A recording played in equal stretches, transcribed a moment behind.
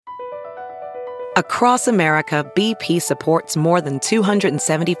Across America, BP supports more than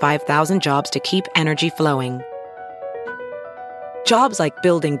 275,000 jobs to keep energy flowing. Jobs like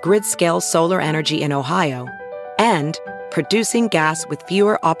building grid-scale solar energy in Ohio and producing gas with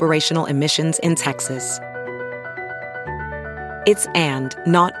fewer operational emissions in Texas. It's and,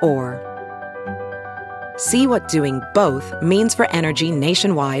 not or. See what doing both means for energy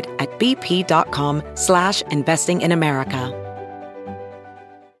nationwide at bp.com/investing in America.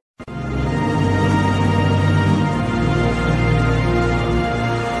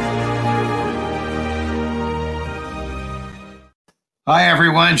 Hi,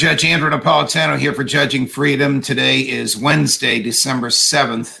 everyone. Judge Andrew Napolitano here for Judging Freedom. Today is Wednesday, December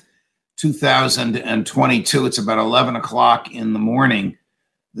 7th, 2022. It's about 11 o'clock in the morning.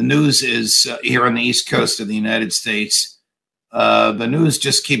 The news is here on the East Coast of the United States. The news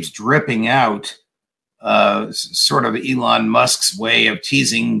just keeps dripping out, sort of Elon Musk's way of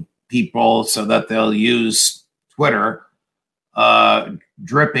teasing people so that they'll use Twitter,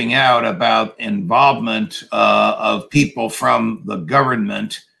 dripping out about involvement of people from the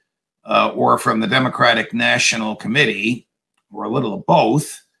government or from the Democratic National Committee, or a little of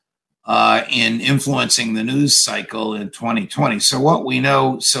both, in influencing the news cycle in 2020. So what we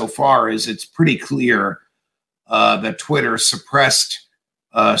know so far is it's pretty clear that Twitter suppressed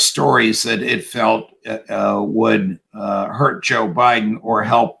stories that it felt would hurt Joe Biden or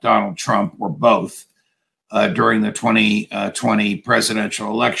help Donald Trump, or both, during the 2020 presidential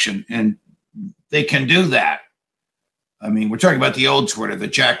election. And they can do that. I mean, we're talking about the old Twitter, the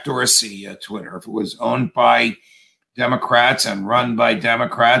Jack Dorsey Twitter. If it was owned by Democrats and run by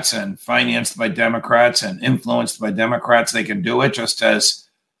Democrats and financed by Democrats and influenced by Democrats, they can do it, just as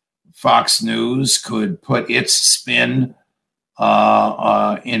Fox News could put its spin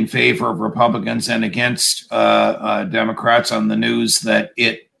in favor of Republicans and against Democrats on the news that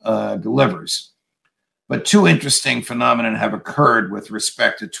it delivers. But two interesting phenomena have occurred with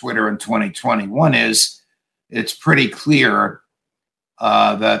respect to Twitter in 2020. One is, it's pretty clear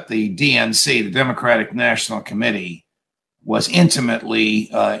that the DNC, the Democratic National Committee, was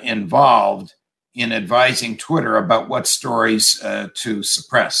intimately involved in advising Twitter about what stories to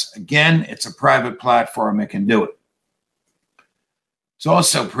suppress. Again, it's a private platform, it can do it. It's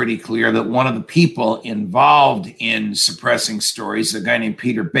also pretty clear that one of the people involved in suppressing stories, a guy named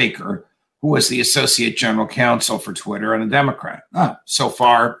Peter Baker, who was the Associate General Counsel for Twitter and a Democrat. So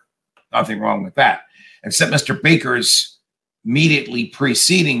far, nothing wrong with that, except Mr. Baker's immediately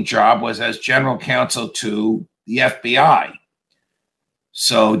preceding job was as General Counsel to the FBI.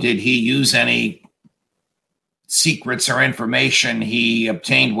 So did he use any secrets or information he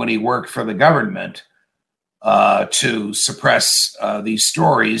obtained when he worked for the government to suppress these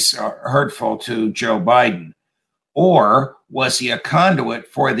stories hurtful to Joe Biden? Or was he a conduit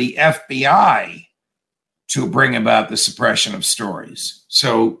for the FBI to bring about the suppression of stories?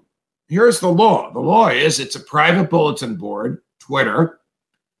 So here's the law. The law is, it's a private bulletin board, Twitter.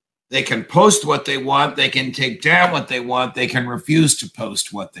 They can post what they want. They can take down what they want. They can refuse to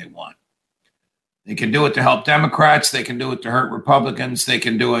post what they want. They can do it to help Democrats. They can do it to hurt Republicans. They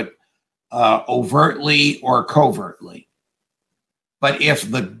can do it overtly or covertly. But if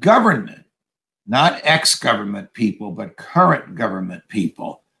the government, not ex-government people, but current government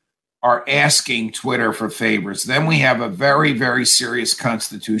people, are asking Twitter for favors, then we have a very, very serious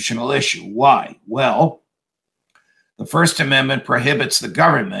constitutional issue. Why? Well, the First Amendment prohibits the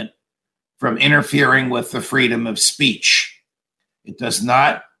government from interfering with the freedom of speech. It does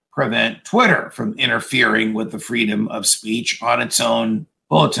not prevent Twitter from interfering with the freedom of speech on its own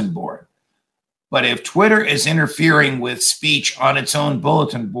bulletin board. But if Twitter is interfering with speech on its own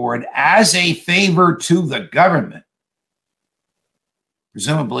bulletin board as a favor to the government,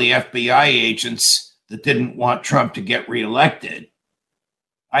 presumably FBI agents that didn't want Trump to get reelected,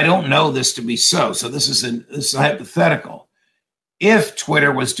 I don't know this to be so. So this is a hypothetical. If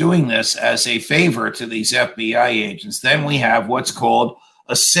Twitter was doing this as a favor to these FBI agents, then we have what's called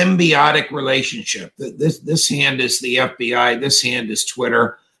a symbiotic relationship. This hand is the FBI, this hand is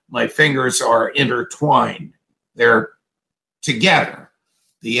Twitter. My fingers are intertwined. They're together.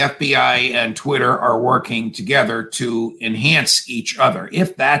 The FBI and Twitter are working together to enhance each other.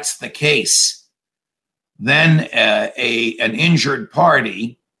 If that's the case, then an injured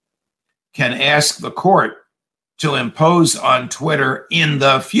party can ask the court to impose on Twitter in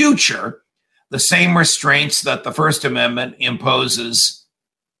the future the same restraints that the First Amendment imposes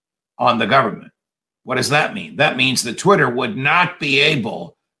on the government. What does that mean? That means that Twitter would not be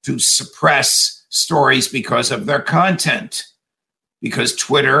able to suppress stories because of their content, because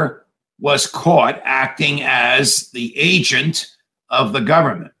Twitter was caught acting as the agent of the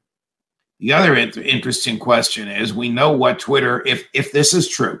government. The other interesting question is, we know what Twitter, if this is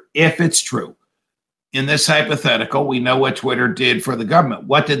true, if it's true, in this hypothetical, we know what Twitter did for the government.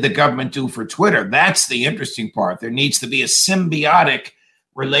 What did the government do for Twitter? That's the interesting part. There needs to be a symbiotic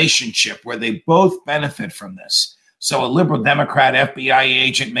relationship where they both benefit from this. So a liberal Democrat FBI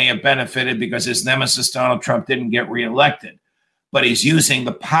agent may have benefited because his nemesis Donald Trump didn't get reelected, but he's using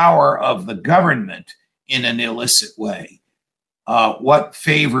the power of the government in an illicit way. What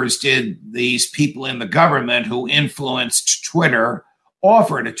favors did these people in the government who influenced Twitter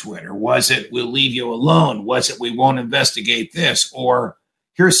offer to Twitter? Was it, we'll leave you alone? Was it, we won't investigate this? Or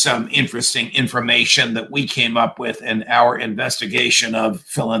here's some interesting information that we came up with in our investigation of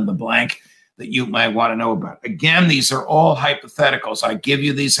fill in the blank that you might want to know about. Again, these are all hypotheticals. I give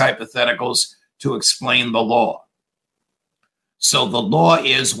you these hypotheticals to explain the law. So the law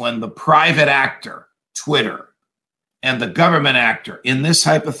is when the private actor, Twitter, and the government actor, in this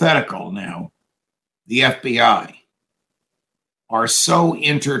hypothetical now, the FBI, are so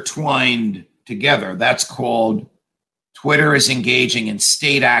intertwined together, that's called Twitter is engaging in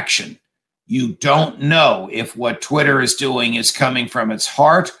state action. You don't know if what Twitter is doing is coming from its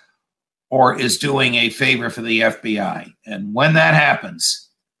heart or is doing a favor for the FBI. And when that happens,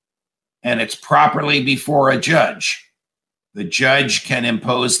 and it's properly before a judge, the judge can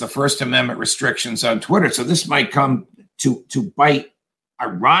impose the First Amendment restrictions on Twitter. So this might come to bite,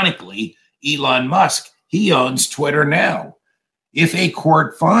 ironically, Elon Musk. He owns Twitter now. If a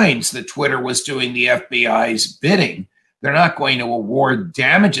court finds that Twitter was doing the FBI's bidding, they're not going to award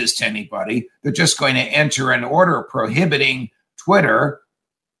damages to anybody. They're just going to enter an order prohibiting Twitter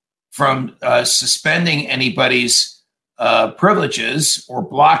from suspending anybody's privileges or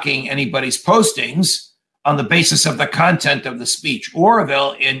blocking anybody's postings on the basis of the content of the speech, or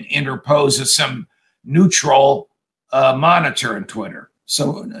they'll interpose some neutral monitor in Twitter.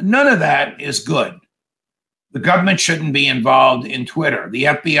 So none of that is good. The government shouldn't be involved in Twitter. The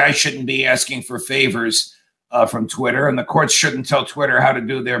FBI shouldn't be asking for favors from Twitter, and the courts shouldn't tell Twitter how to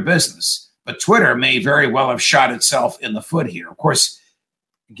do their business. But Twitter may very well have shot itself in the foot here. Of course,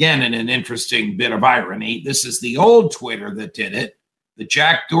 again, in an interesting bit of irony, this is the old Twitter that did it, the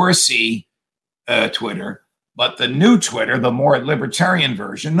Jack Dorsey Twitter, but the new Twitter, the more libertarian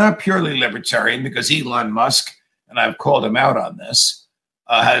version, not purely libertarian, because Elon Musk, and I've called him out on this,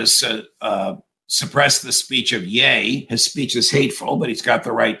 has suppressed the speech of Ye. His speech is hateful, but he's got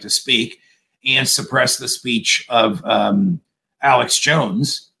the right to speak, and suppressed the speech of Alex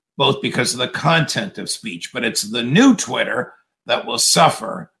Jones, both because of the content of speech. But it's the new Twitter that will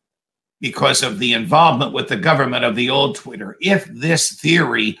suffer because of the involvement with the government of the old Twitter, if this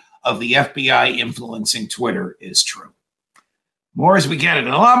theory of the FBI influencing Twitter is true. More as we get it,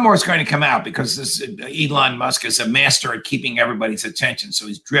 and a lot more is going to come out because this Elon Musk is a master at keeping everybody's attention. So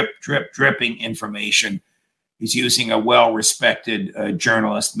he's dripping information. He's using a well-respected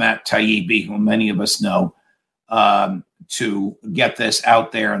journalist, Matt Taibbi, whom many of us know, to get this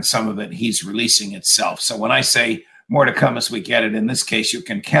out there, and some of it he's releasing itself. So when I say more to come as we get it, in this case, you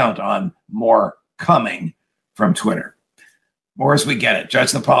can count on more coming from Twitter. More as we get it.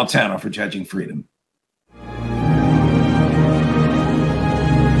 Judge Napolitano for Judging Freedom.